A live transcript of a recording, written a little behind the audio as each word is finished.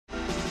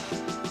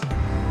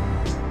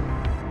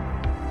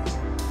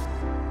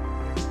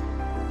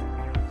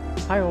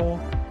Hi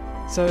all!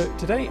 So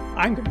today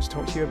I'm going to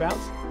talk to you about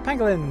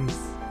pangolins!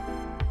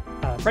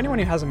 For anyone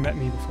who hasn't met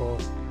me before,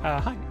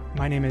 hi,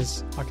 my name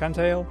is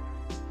Archantael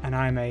and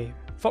I'm a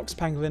fox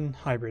pangolin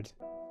hybrid.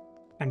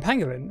 And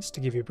pangolins, to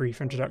give you a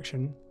brief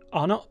introduction,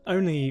 are not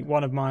only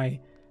one of my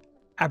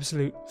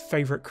absolute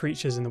favourite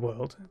creatures in the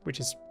world, which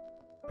is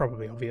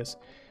probably obvious,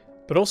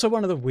 but also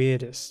one of the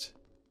weirdest.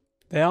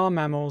 They are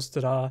mammals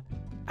that are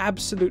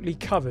absolutely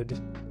covered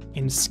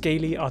in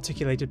scaly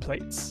articulated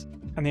plates,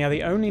 and they are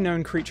the only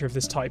known creature of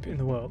this type in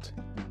the world.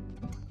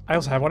 I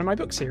also have one in my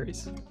book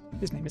series.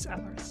 His name is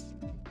Alaris.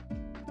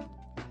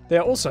 They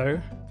are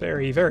also,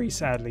 very, very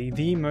sadly,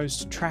 the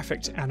most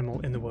trafficked animal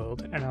in the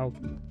world, and I'll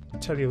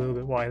tell you a little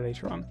bit why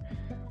later on.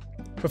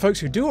 For folks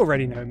who do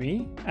already know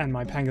me and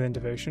my pangolin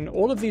devotion,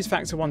 all of these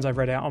facts are ones I've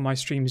read out on my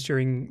streams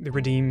during the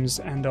Redeems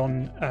and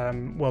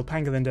on World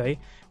Pangolin Day,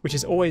 which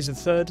is always the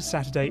third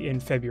Saturday in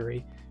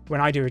February,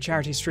 when I do a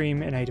charity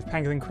stream in aid of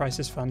Pangolin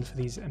Crisis Fund for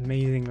these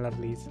amazing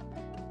lovelies.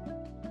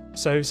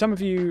 So some of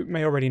you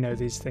may already know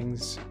these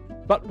things,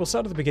 but we'll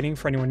start at the beginning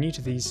for anyone new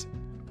to these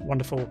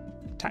wonderful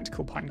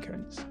tactical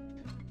pinecones.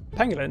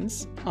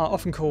 Pangolins are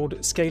often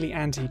called scaly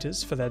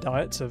anteaters for their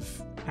diets of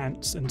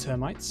ants and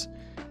termites.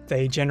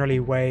 They generally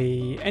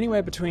weigh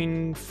anywhere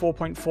between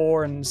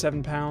 4.4 and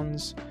 7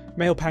 pounds.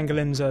 Male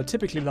pangolins are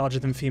typically larger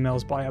than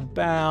females by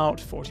about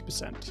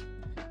 40%.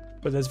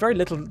 But there's very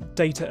little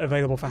data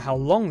available for how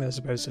long they're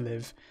supposed to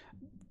live.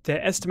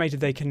 They're estimated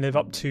they can live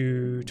up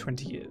to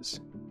 20 years.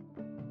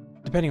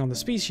 Depending on the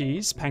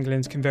species,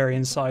 pangolins can vary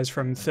in size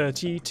from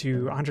 30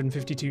 to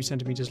 152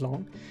 centimeters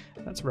long.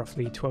 That's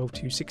roughly 12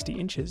 to 60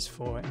 inches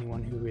for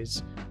anyone who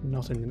is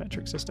not in the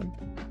metric system.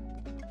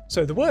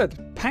 So the word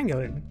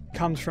pangolin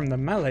comes from the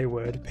Malay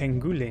word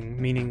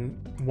penguling, meaning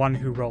one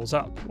who rolls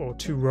up, or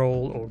to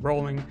roll, or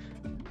rolling,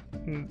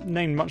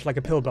 named much like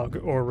a pill bug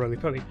or a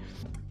roly-poly.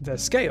 Their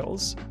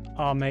scales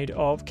are made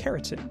of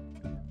keratin,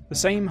 the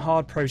same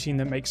hard protein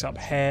that makes up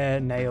hair,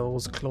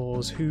 nails,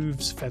 claws,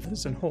 hooves,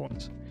 feathers, and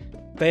horns.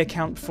 They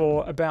account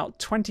for about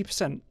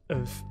 20%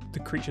 of the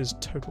creature's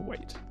total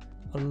weight.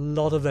 A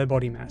lot of their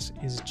body mass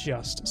is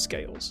just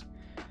scales.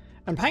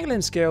 And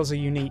pangolin scales are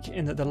unique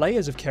in that the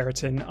layers of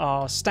keratin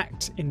are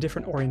stacked in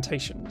different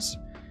orientations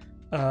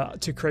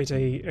to create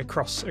a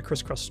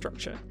crisscross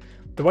structure.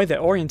 The way they're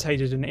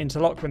orientated and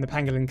interlock when the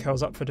pangolin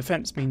curls up for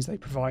defense means they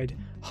provide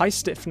high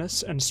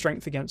stiffness and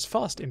strength against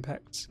fast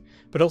impacts,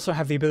 but also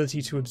have the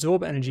ability to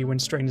absorb energy when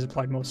strain is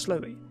applied more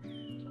slowly.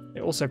 It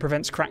also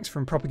prevents cracks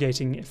from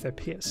propagating if they're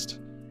pierced.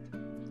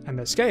 And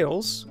their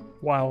scales,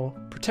 while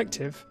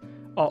protective,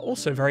 are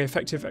also very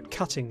effective at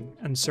cutting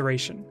and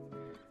serration.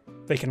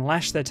 They can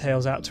lash their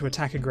tails out to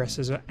attack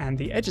aggressors, and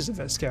the edges of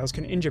their scales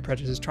can injure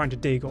predators trying to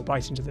dig or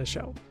bite into their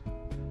shell.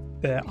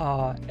 There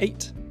are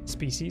 8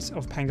 species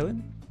of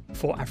pangolin,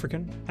 4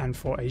 African and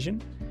 4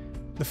 Asian.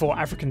 The 4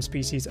 African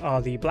species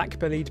are the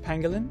black-bellied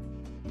pangolin,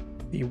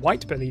 the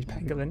white-bellied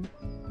pangolin,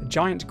 the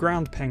giant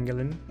ground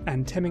pangolin,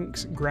 and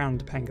Temminck's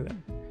ground pangolin.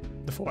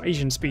 The 4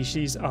 Asian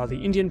species are the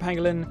Indian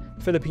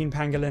pangolin, Philippine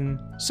pangolin,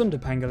 Sunda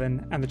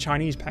pangolin, and the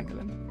Chinese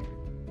pangolin.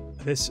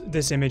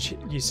 This image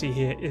you see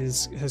here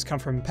has come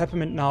from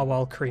Peppermint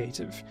Narwhal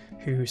Creative,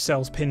 who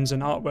sells pins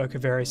and artwork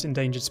of various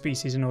endangered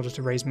species in order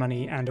to raise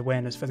money and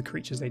awareness for the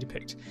creatures they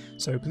depict.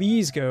 So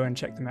please go and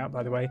check them out,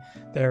 by the way.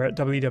 They're at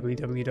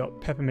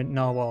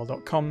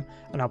www.peppermintnarwhal.com,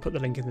 and I'll put the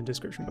link in the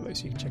description below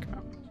so you can check them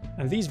out.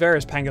 And these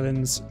various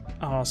pangolins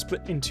are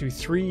split into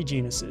 3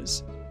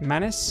 genuses: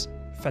 Manis,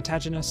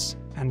 Fataginus,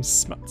 and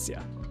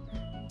Smutsia.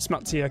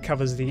 Smutsia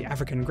covers the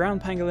African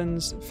ground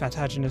pangolins,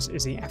 Fataginus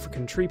is the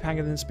African tree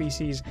pangolin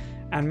species,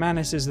 and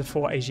Manis is the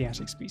 4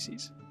 Asiatic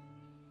species.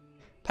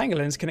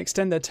 Pangolins can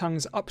extend their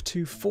tongues up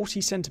to 40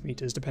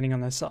 centimeters depending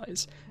on their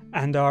size,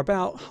 and are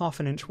about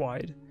half an inch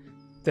wide.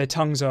 Their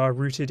tongues are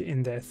rooted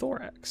in their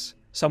thorax,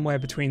 somewhere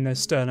between their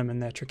sternum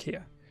and their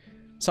trachea.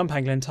 Some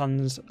pangolin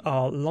tongues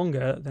are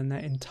longer than their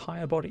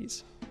entire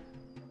bodies.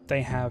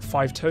 They have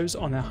 5 toes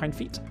on their hind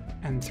feet,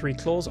 and 3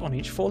 claws on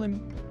each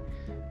forelimb.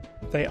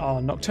 They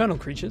are nocturnal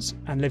creatures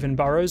and live in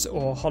burrows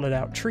or hollowed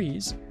out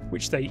trees,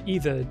 which they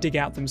either dig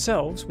out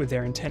themselves with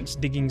their intense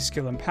digging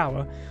skill and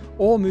power,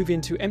 or move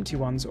into empty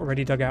ones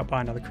already dug out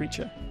by another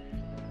creature.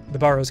 The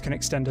burrows can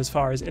extend as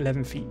far as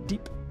 11 feet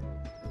deep,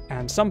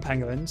 and some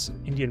pangolins,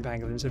 Indian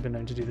pangolins have been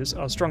known to do this,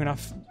 they're strong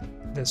enough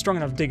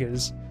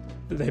diggers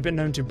that they've been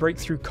known to break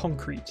through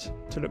concrete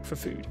to look for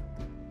food.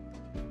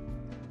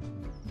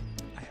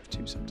 I have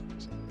 2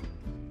 sometimes.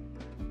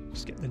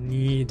 Just get the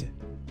need.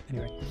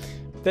 Anyway.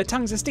 Their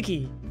tongues are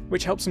sticky,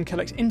 which helps them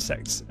collect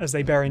insects as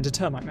they bury into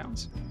termite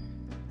mounds.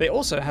 They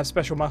also have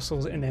special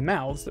muscles in their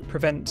mouths that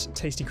prevent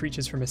tasty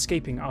creatures from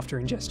escaping after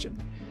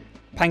ingestion.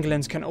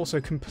 Pangolins can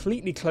also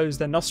completely close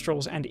their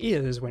nostrils and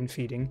ears when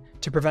feeding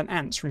to prevent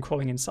ants from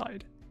crawling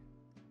inside.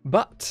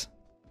 But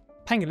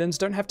pangolins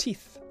don't have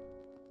teeth.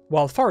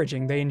 While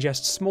foraging, they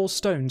ingest small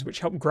stones which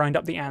help grind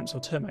up the ants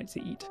or termites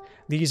they eat.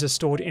 These are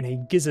stored in a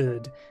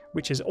gizzard,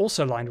 which is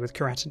also lined with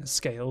keratinous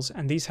scales,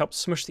 and these help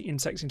smush the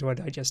insects into a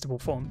digestible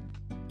form.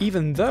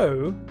 Even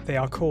though they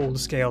are called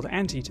scaled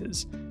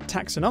anteaters,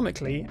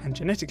 taxonomically and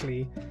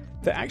genetically,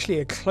 they're actually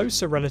a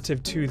closer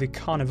relative to the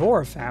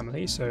carnivora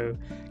family, so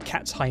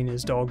cats,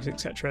 hyenas, dogs,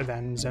 etc.,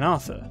 than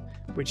Xenartha,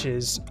 which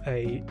is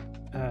a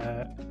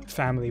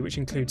family which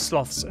includes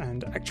sloths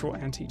and actual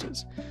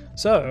anteaters.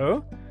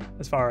 So,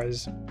 as far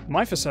as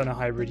my Phasona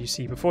hybrid you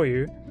see before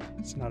you,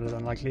 it's not as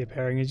unlikely a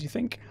pairing as you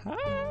think.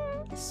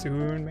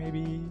 Soon,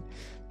 maybe.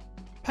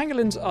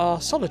 Pangolins are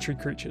solitary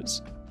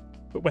creatures,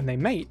 but when they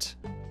mate,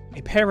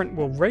 a parent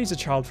will raise a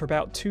child for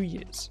about 2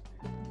 years.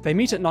 They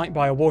meet at night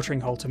by a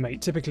watering hole to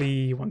mate,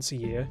 typically once a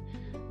year.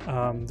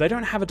 They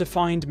don't have a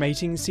defined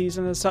mating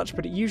season as such,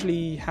 but it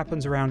usually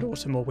happens around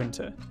autumn or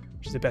winter,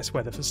 which is the best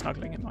weather for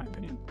snuggling in my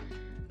opinion.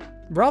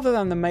 Rather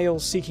than the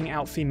males seeking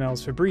out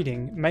females for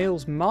breeding,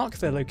 males mark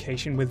their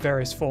location with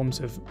various forms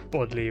of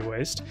bodily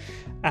waste,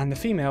 and the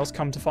females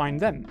come to find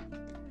them.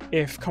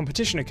 If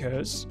competition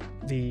occurs,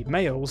 the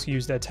males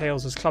use their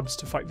tails as clubs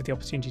to fight for the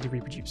opportunity to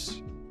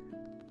reproduce.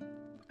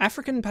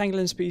 African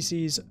pangolin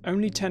species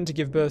only tend to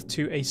give birth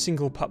to a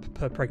single pup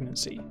per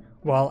pregnancy,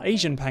 while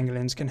Asian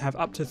pangolins can have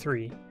up to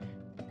 3.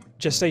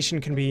 Gestation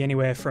can be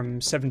anywhere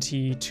from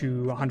 70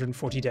 to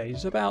 140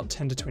 days, about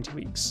 10 to 20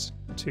 weeks,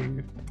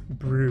 to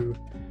brew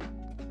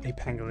a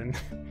pangolin.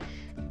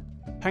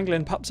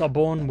 Pangolin pups are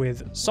born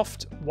with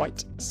soft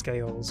white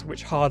scales,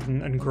 which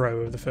harden and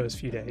grow over the first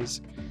few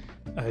days.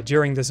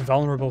 During this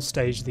vulnerable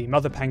stage, the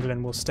mother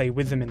pangolin will stay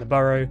with them in the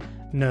burrow,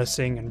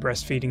 nursing and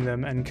breastfeeding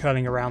them and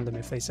curling around them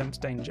if they sense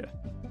danger.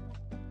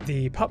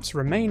 The pups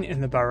remain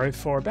in the burrow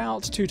for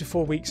about 2 to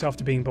 4 weeks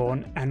after being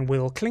born and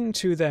will cling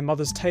to their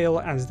mother's tail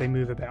as they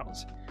move about.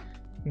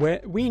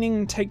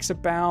 Weaning takes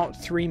about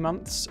 3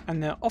 months,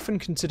 and they're often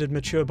considered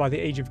mature by the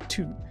age of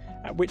 2,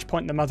 at which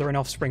point the mother and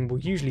offspring will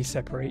usually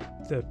separate.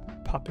 The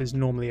pup is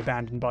normally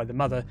abandoned by the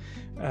mother,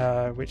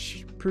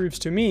 which proves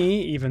to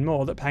me even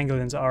more that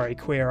pangolins are a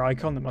queer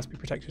icon that must be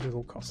protected at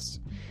all costs.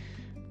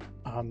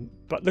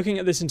 But looking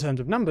at this in terms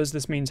of numbers,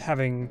 this means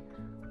having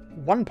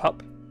one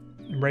pup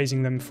and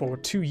raising them for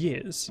 2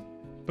 years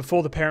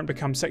before the parent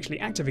becomes sexually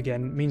active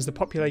again means the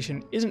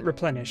population isn't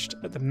replenished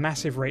at the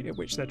massive rate at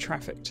which they're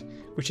trafficked,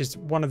 which is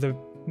one of the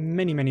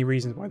many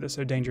reasons why they're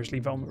so dangerously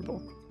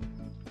vulnerable.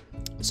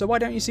 So why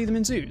don't you see them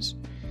in zoos?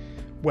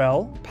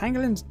 Well,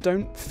 pangolins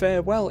don't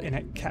fare well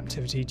in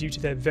captivity due to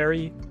their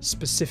very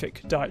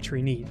specific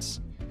dietary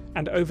needs,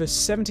 and over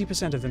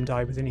 70% of them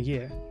die within a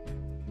year.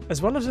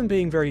 As well as them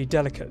being very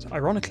delicate,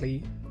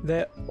 ironically,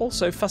 they're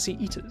also fussy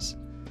eaters.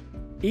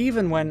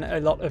 Even when a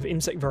lot of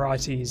insect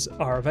varieties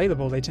are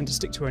available, they tend to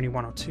stick to only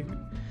 1 or 2.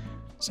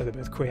 So they're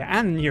both queer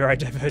and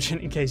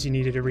neurodivergent in case you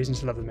needed a reason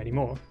to love them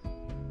anymore.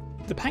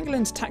 The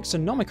pangolin's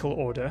taxonomical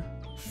order,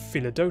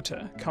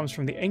 Philodota, comes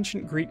from the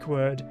ancient Greek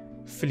word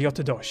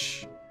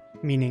philiotodos,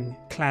 meaning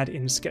clad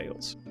in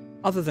scales.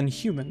 Other than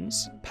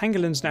humans,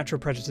 pangolins' natural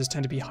predators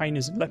tend to be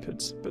hyenas and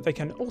leopards, but they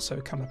can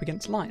also come up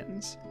against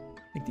lions,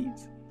 like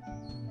these.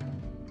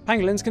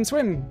 Pangolins can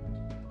swim!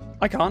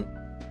 I can't.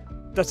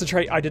 That's a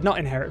trait I did not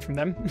inherit from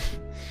them.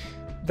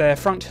 Their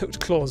front hooked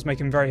claws make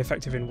them very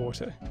effective in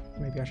water.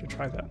 Maybe I should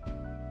try that.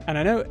 And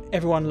I know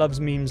everyone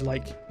loves memes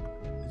like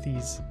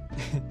these.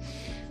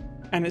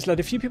 And it's led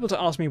a few people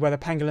to ask me whether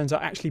pangolins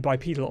are actually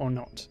bipedal or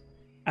not.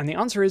 And the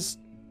answer is,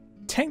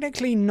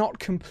 technically not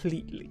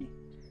completely.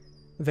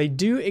 They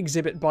do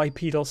exhibit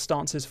bipedal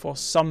stances for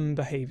some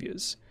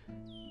behaviours,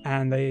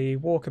 and they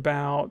walk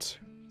about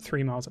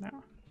 3 miles an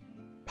hour.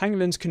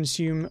 Pangolins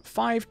consume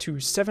 5 to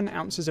 7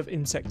 ounces of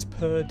insects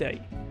per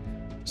day,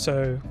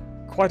 so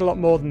quite a lot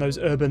more than those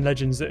urban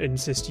legends that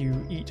insist you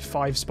eat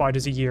 5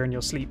 spiders a year in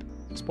your sleep.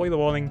 Spoiler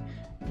warning,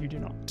 you do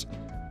not.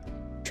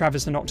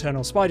 Travis the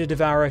nocturnal spider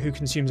devourer, who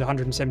consumes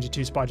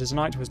 172 spiders a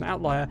night, was an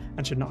outlier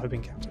and should not have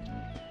been counted.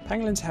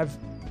 Pangolins have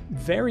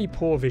very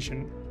poor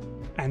vision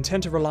and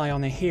tend to rely on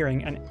their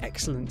hearing and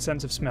excellent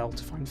sense of smell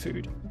to find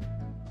food.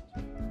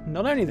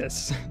 Not only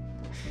this,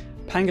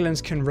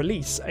 pangolins can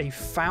release a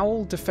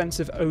foul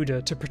defensive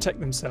odour to protect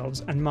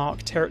themselves and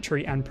mark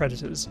territory and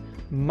predators,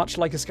 much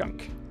like a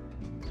skunk.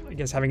 I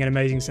guess having an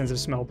amazing sense of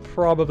smell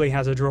probably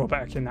has a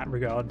drawback in that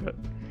regard, but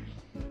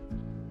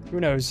who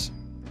knows?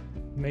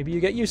 Maybe you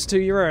get used to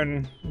your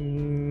own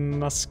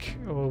musk,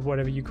 or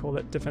whatever you call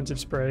it, defensive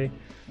spray.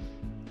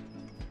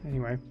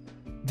 Anyway.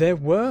 There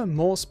were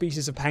more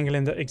species of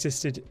pangolin that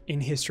existed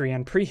in history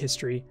and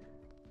prehistory.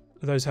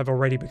 Those have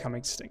already become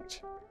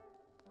extinct.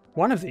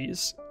 One of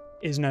these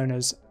is known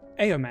as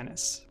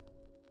Eomanis,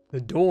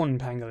 the dawn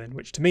pangolin,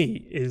 which to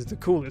me is the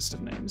coolest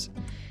of names.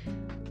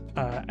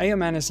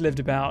 Eomanis lived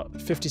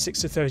about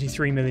 56 to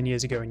 33 million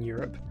years ago in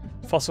Europe.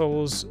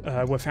 Fossils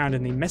were found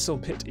in the Messel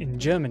pit in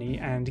Germany,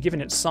 and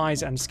given its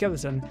size and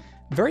skeleton,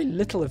 very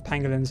little of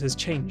pangolins has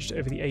changed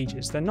over the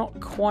ages. They're not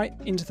quite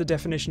into the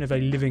definition of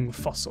a living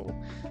fossil,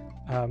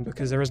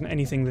 because there isn't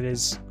anything that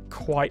is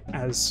quite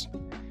as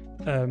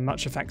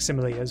much a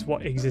facsimile as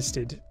what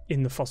existed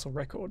in the fossil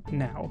record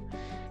now.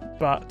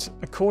 But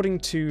according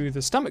to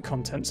the stomach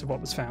contents of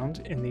what was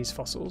found in these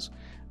fossils,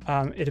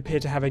 it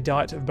appeared to have a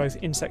diet of both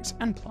insects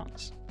and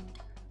plants.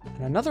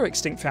 And another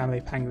extinct family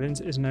of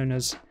pangolins is known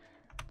as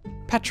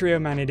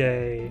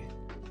Patriomanidae,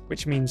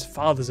 which means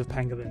fathers of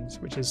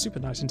pangolins, which is super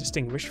nice and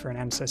distinguished for an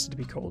ancestor to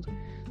be called.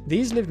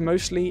 These lived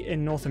mostly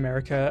in North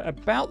America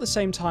about the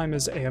same time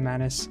as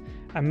Eomanis,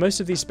 and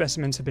most of these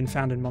specimens have been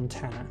found in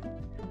Montana.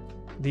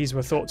 These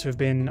were thought to have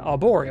been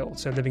arboreal,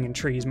 so living in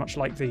trees, much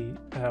like the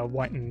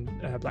white and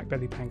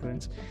black-bellied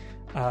pangolins.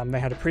 They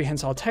had a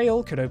prehensile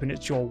tail, could open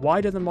its jaw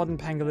wider than modern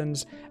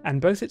pangolins,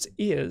 and both its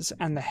ears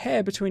and the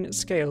hair between its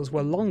scales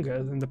were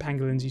longer than the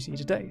pangolins you see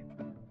today.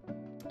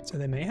 So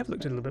they may have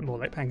looked a little bit more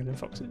like pangolin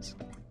foxes.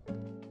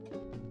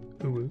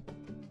 Ooh.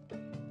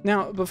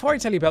 Now, before I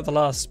tell you about the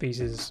last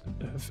species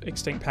of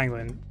extinct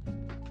pangolin,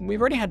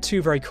 we've already had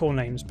two very cool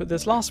names, but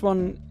this last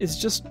one is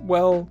just,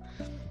 well,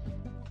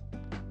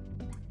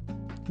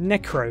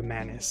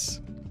 Necromannis,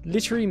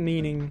 literally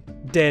meaning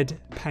dead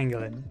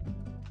pangolin.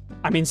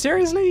 I mean,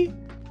 seriously?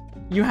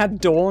 You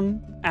had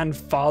Dawn and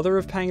Father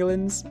of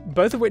Pangolins,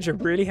 both of which are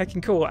really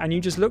heckin' cool, and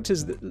you just looked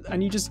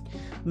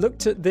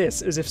at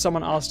this as if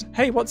someone asked,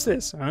 "Hey, what's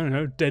this?" I don't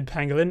know, dead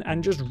pangolin,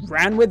 and just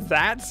ran with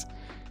that.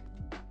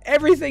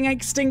 Everything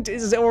extinct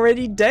is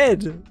already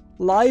dead.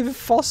 Live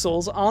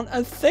fossils aren't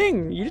a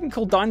thing. You didn't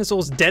call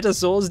dinosaurs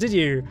deadosaurs, did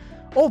you?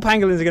 All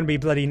pangolins are going to be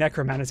bloody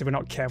necromantis if we're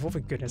not careful, for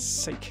goodness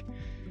sake.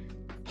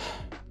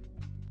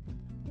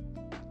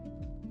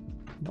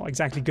 Not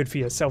exactly good for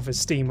your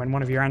self-esteem when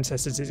one of your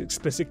ancestors is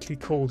explicitly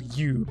called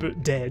you,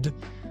 but dead.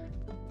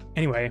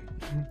 Anyway,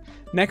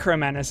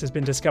 Necromannis has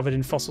been discovered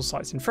in fossil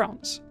sites in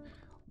France.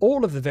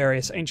 All of the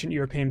various ancient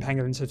European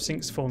pangolins have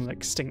since fallen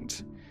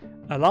extinct.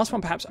 Last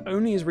one perhaps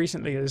only as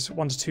recently as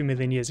 1 to 2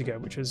 million years ago,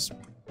 which was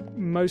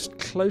most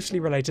closely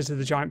related to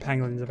the giant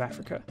pangolins of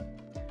Africa.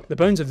 The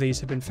bones of these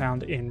have been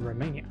found in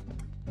Romania.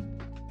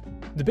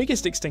 The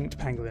biggest extinct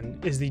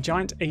pangolin is the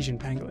giant Asian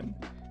pangolin,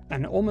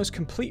 an almost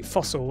complete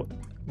fossil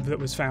that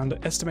was found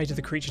estimated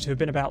the creature to have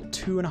been about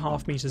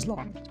 2.5 meters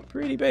long.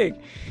 Pretty big.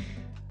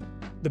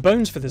 The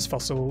bones for this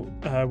fossil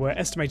were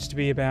estimated to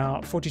be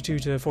about 42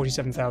 to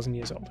 47,000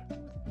 years old.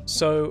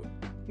 So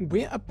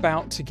we're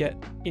about to get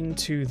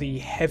into the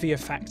heavier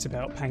facts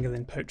about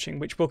pangolin poaching,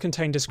 which will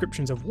contain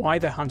descriptions of why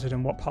they're hunted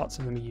and what parts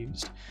of them are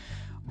used.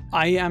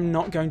 I am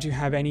not going to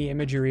have any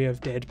imagery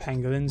of dead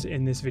pangolins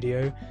in this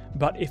video,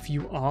 but if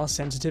you are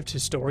sensitive to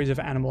stories of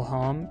animal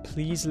harm,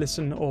 please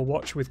listen or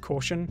watch with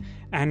caution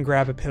and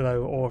grab a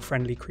pillow or a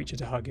friendly creature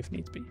to hug if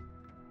needs be.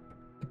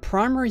 The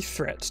primary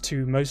threat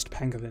to most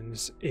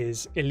pangolins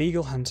is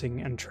illegal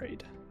hunting and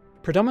trade.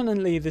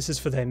 Predominantly this is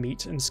for their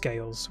meat and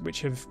scales,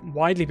 which have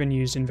widely been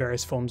used in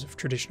various forms of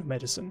traditional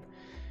medicine.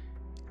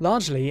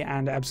 Largely,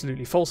 and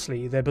absolutely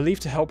falsely, they're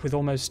believed to help with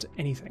almost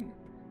anything.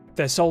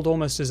 They're sold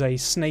almost as a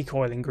snake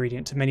oil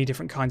ingredient to many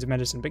different kinds of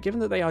medicine, but given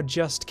that they are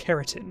just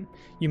keratin,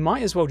 you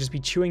might as well just be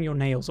chewing your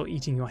nails or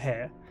eating your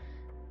hair.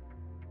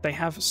 They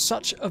have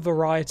such a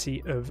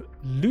variety of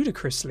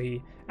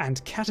ludicrously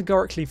and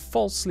categorically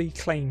falsely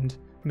claimed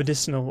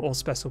medicinal or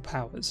special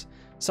powers,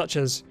 such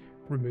as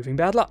removing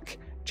bad luck,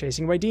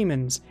 chasing away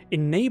demons,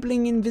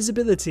 enabling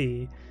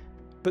invisibility,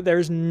 but there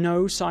is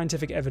no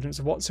scientific evidence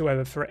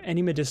whatsoever for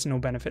any medicinal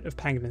benefit of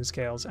pangolin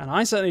scales, and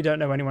I certainly don't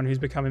know anyone who's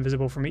become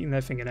invisible from eating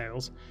their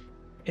fingernails.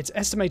 It's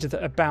estimated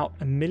that about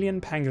 1 million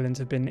pangolins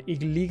have been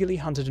illegally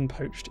hunted and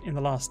poached in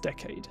the last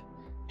decade,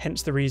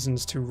 hence the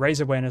reasons to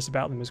raise awareness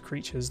about them as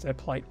creatures, their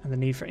plight, and the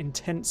need for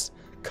intense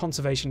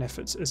conservation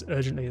efforts as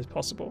urgently as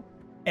possible.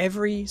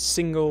 Every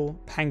single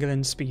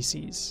pangolin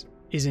species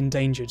is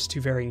endangered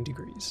to varying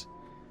degrees.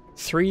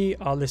 3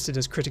 are listed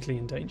as critically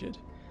endangered.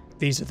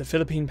 These are the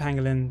Philippine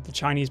pangolin, the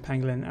Chinese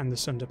pangolin, and the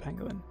Sunda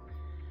pangolin.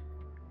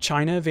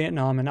 China,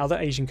 Vietnam, and other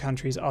Asian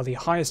countries are the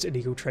highest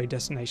illegal trade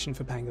destination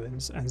for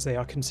pangolins, as they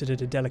are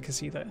considered a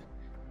delicacy there.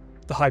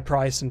 The high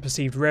price and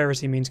perceived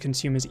rarity means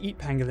consumers eat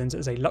pangolins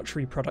as a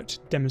luxury product to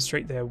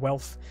demonstrate their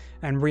wealth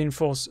and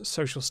reinforce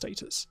social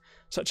status,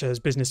 such as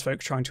business folk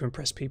trying to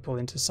impress people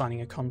into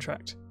signing a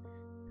contract.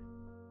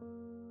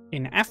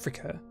 In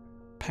Africa,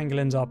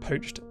 pangolins are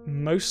poached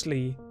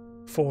mostly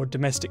for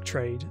domestic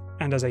trade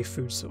and as a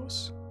food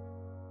source.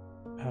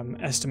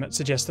 Estimates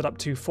suggest that up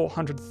to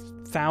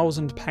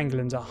 400,000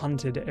 pangolins are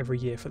hunted every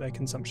year for their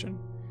consumption.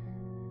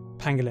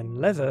 Pangolin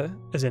leather,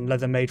 as in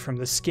leather made from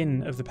the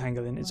skin of the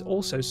pangolin, is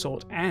also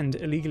sought and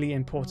illegally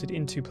imported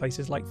into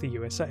places like the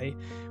USA,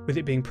 with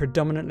it being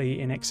predominantly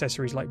in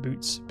accessories like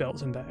boots,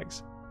 belts, and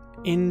bags.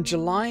 In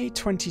July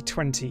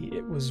 2020,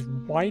 it was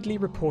widely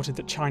reported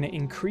that China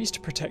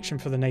increased protection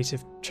for the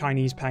native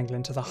Chinese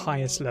pangolin to the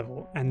highest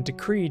level and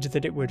decreed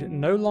that it would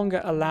no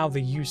longer allow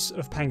the use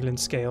of pangolin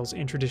scales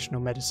in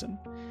traditional medicine.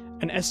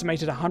 An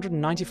estimated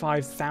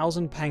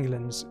 195,000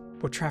 pangolins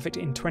were trafficked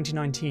in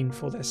 2019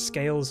 for their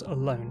scales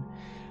alone.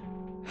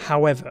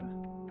 However,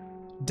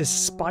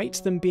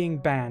 despite them being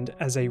banned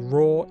as a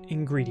raw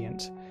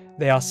ingredient,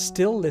 they are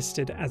still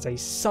listed as a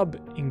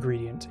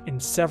sub-ingredient in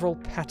several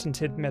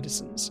patented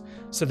medicines,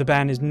 so the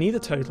ban is neither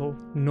total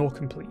nor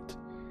complete.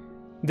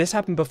 This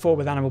happened before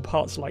with animal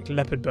parts like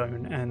leopard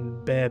bone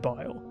and bear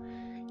bile.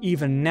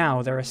 Even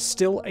now, there are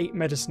still 8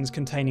 medicines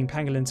containing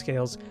pangolin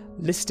scales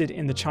listed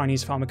in the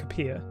Chinese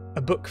Pharmacopoeia,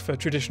 a book for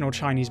traditional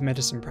Chinese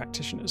medicine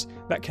practitioners,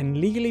 that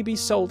can legally be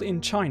sold in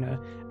China,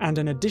 and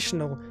an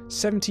additional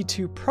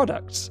 72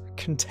 products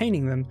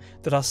containing them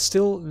that are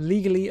still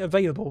legally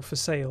available for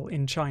sale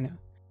in China.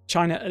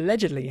 China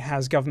allegedly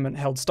has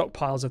government-held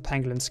stockpiles of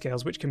pangolin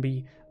scales which can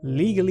be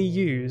legally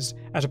used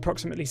at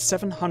approximately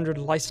 700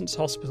 licensed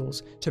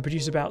hospitals to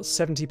produce about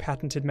 70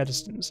 patented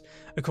medicines,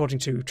 according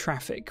to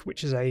Traffic,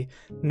 which is a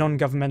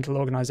non-governmental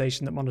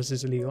organisation that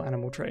monitors illegal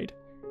animal trade.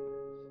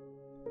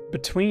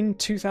 Between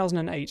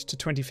 2008 to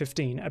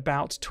 2015,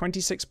 about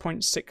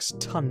 26.6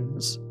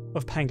 tons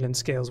of pangolin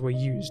scales were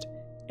used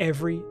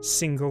every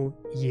single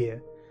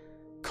year.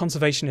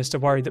 Conservationists are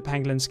worried that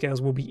pangolin scales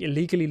will be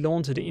illegally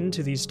laundered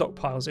into these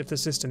stockpiles if the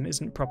system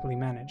isn't properly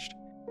managed.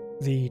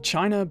 The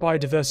China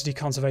Biodiversity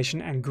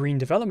Conservation and Green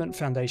Development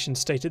Foundation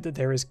stated that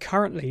there is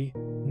currently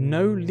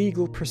no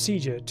legal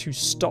procedure to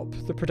stop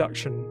the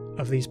production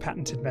of these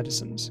patented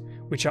medicines,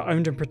 which are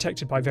owned and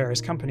protected by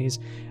various companies,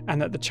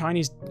 and that the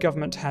Chinese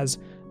government has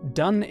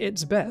done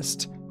its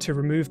best to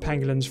remove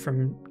pangolins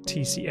from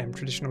TCM,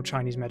 traditional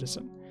Chinese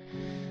medicine.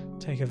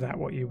 Take of that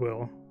what you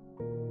will.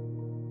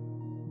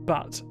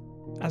 But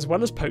as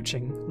well as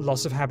poaching,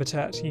 loss of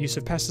habitat, use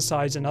of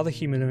pesticides and other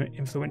human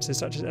influences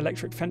such as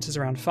electric fences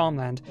around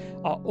farmland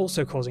are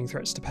also causing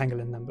threats to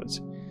pangolin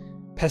numbers.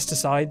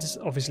 Pesticides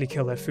obviously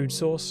kill their food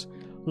source,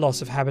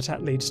 loss of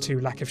habitat leads to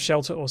lack of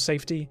shelter or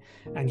safety,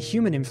 and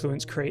human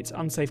influence creates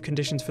unsafe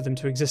conditions for them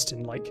to exist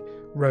in, like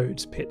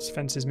roads, pits,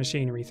 fences,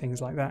 machinery,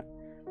 things like that.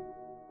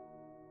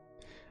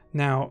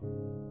 Now,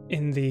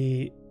 during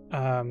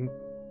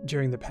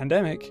the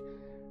pandemic,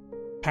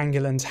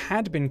 pangolins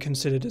had been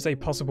considered as a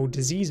possible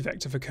disease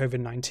vector for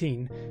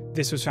COVID-19.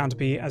 This was found to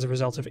be as a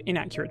result of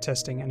inaccurate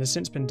testing and has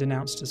since been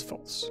denounced as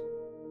false.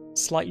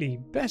 Slightly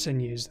better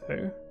news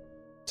though,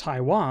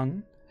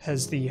 Taiwan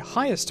has the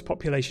highest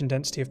population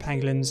density of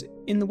pangolins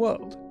in the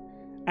world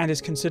and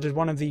is considered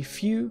one of the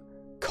few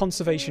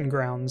conservation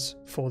grounds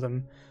for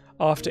them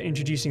after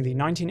introducing the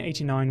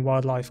 1989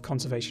 Wildlife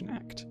Conservation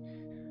Act.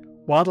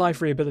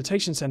 Wildlife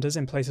rehabilitation centres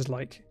in places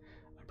like,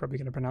 I'm probably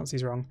going to pronounce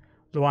these wrong,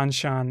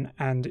 Luanshan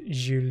and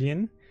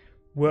Julian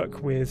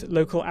work with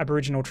local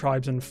Aboriginal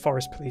tribes and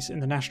forest police in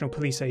the National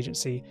Police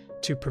Agency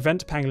to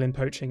prevent pangolin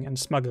poaching and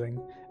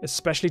smuggling,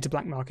 especially to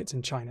black markets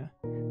in China.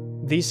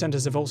 These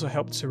centres have also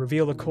helped to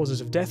reveal the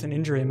causes of death and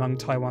injury among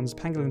Taiwan's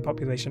pangolin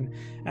population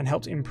and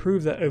helped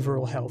improve their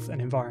overall health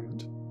and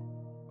environment.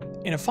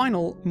 In a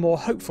final, more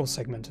hopeful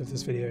segment of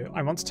this video,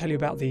 I want to tell you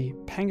about the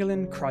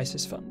Pangolin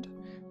Crisis Fund,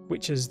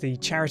 which is the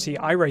charity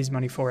I raise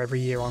money for every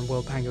year on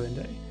World Pangolin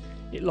Day.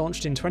 It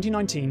launched in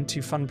 2019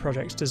 to fund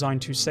projects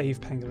designed to save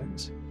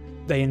pangolins.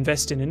 They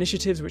invest in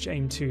initiatives which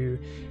aim to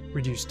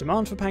reduce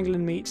demand for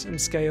pangolin meat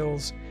and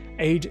scales,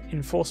 aid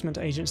enforcement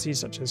agencies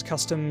such as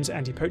customs,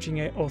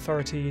 anti-poaching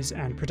authorities,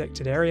 and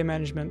protected area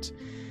management.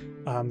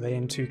 They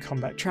aim to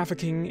combat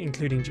trafficking,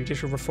 including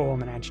judicial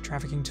reform and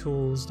anti-trafficking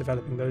tools,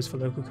 developing those for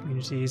local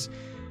communities,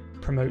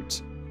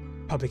 promote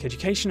public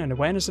education and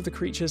awareness of the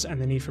creatures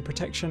and the need for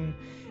protection,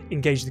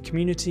 engage the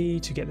community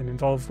to get them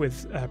involved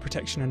with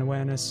protection and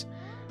awareness.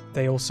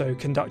 They also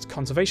conduct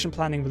conservation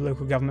planning with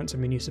local governments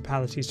and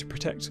municipalities to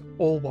protect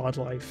all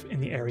wildlife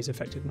in the areas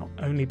affected, not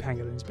only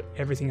pangolins, but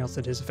everything else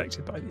that is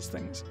affected by these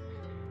things.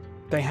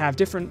 They have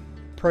different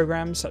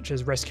programs such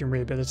as rescue and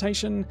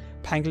rehabilitation,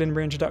 pangolin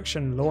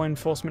reintroduction, law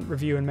enforcement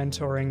review and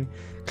mentoring,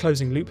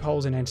 closing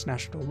loopholes in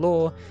international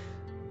law,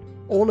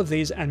 all of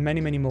these and many,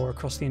 many more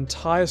across the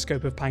entire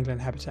scope of pangolin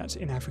habitats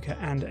in Africa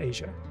and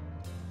Asia.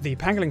 The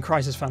Pangolin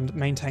Crisis Fund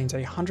maintains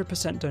a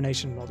 100%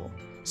 donation model,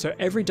 so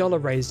every dollar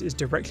raised is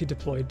directly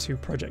deployed to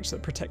projects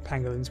that protect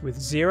pangolins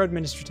with zero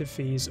administrative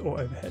fees or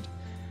overhead.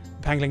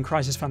 The Pangolin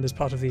Crisis Fund is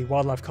part of the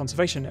Wildlife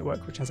Conservation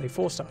Network, which has a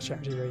 4-star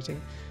charity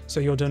rating, so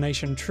your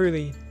donation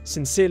truly,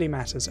 sincerely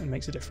matters and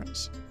makes a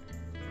difference.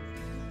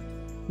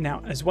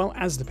 Now, as well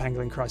as the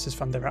Pangolin Crisis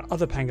Fund, there are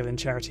other pangolin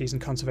charities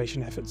and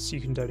conservation efforts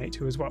you can donate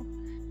to as well.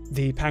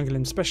 The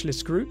Pangolin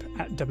Specialist Group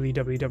at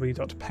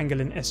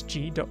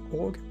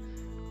www.pangolinsg.org,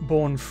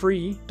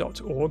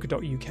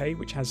 bornfree.org.uk,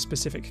 which has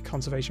specific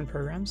conservation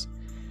programs,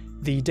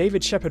 the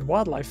David Shepherd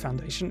Wildlife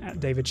Foundation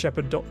at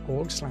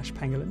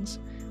davidshepherd.org/pangolins,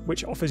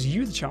 which offers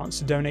you the chance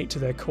to donate to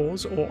their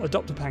cause or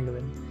adopt a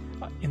pangolin,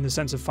 in the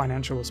sense of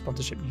financial or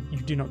sponsorship.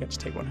 You do not get to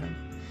take one home.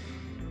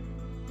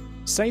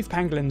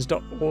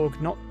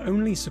 SavePangolins.org not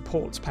only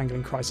supports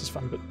Pangolin Crisis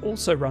Fund, but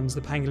also runs the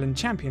Pangolin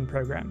Champion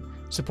program,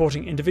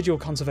 supporting individual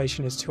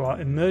conservationists who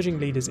are emerging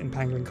leaders in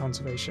pangolin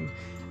conservation,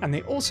 and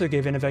they also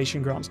give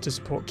innovation grants to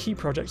support key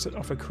projects that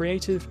offer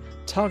creative,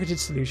 targeted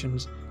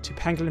solutions to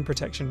pangolin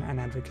protection and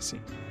advocacy.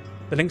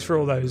 The links for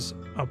all those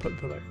I'll put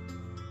below.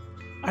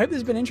 I hope this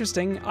has been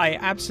interesting. I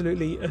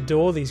absolutely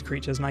adore these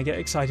creatures, and I get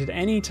excited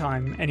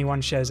anytime anyone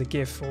shares a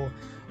GIF or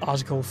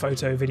article,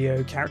 photo,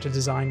 video, character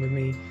design with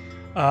me.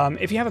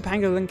 If you have a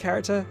pangolin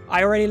character,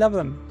 I already love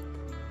them.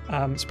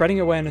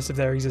 Spreading awareness of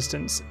their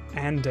existence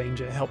and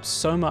danger helps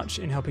so much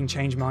in helping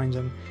change minds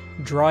and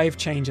drive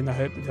change in the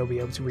hope that they'll be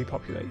able to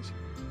repopulate.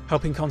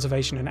 Helping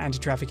conservation and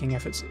anti-trafficking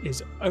efforts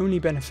is only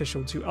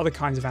beneficial to other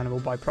kinds of animal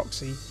by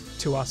proxy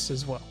to us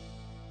as well.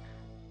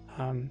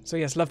 So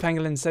yes, love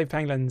pangolins, save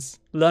pangolins,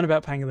 learn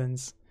about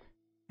pangolins,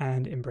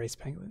 and embrace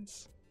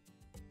pangolins.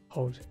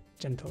 Hold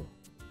gentle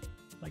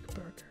like a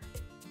burger.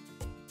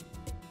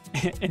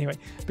 Anyway,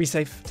 be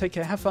safe, take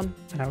care, have fun,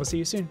 and I will see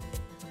you soon.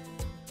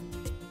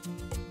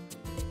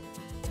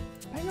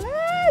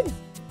 Pangolins!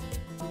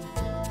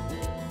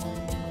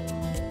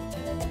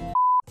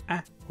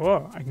 Ah,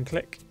 whoa, I can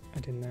click. I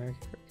didn't know I could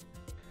click.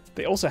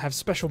 They also have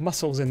special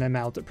muscles in their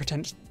mouth that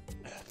pretend...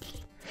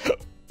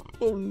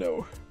 Oh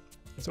no,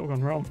 it's all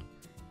gone wrong.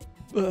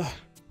 Ugh.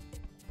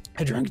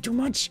 I drank too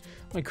much.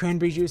 My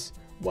cranberry juice.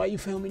 Why are you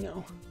filming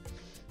now?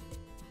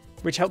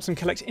 Which helps them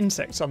collect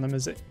insects on them,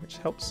 which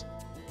helps...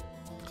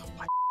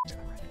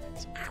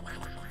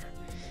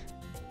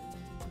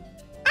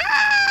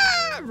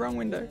 Ah! Wrong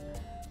window.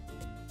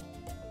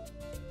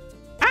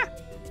 Ah!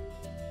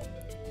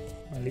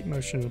 My leap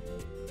motion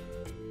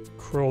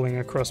crawling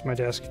across my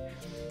desk.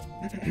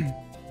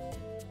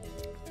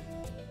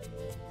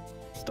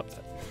 Stop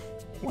that.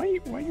 Why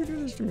you do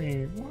this to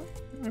me? Why?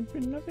 I've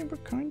been nothing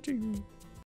but kind to you.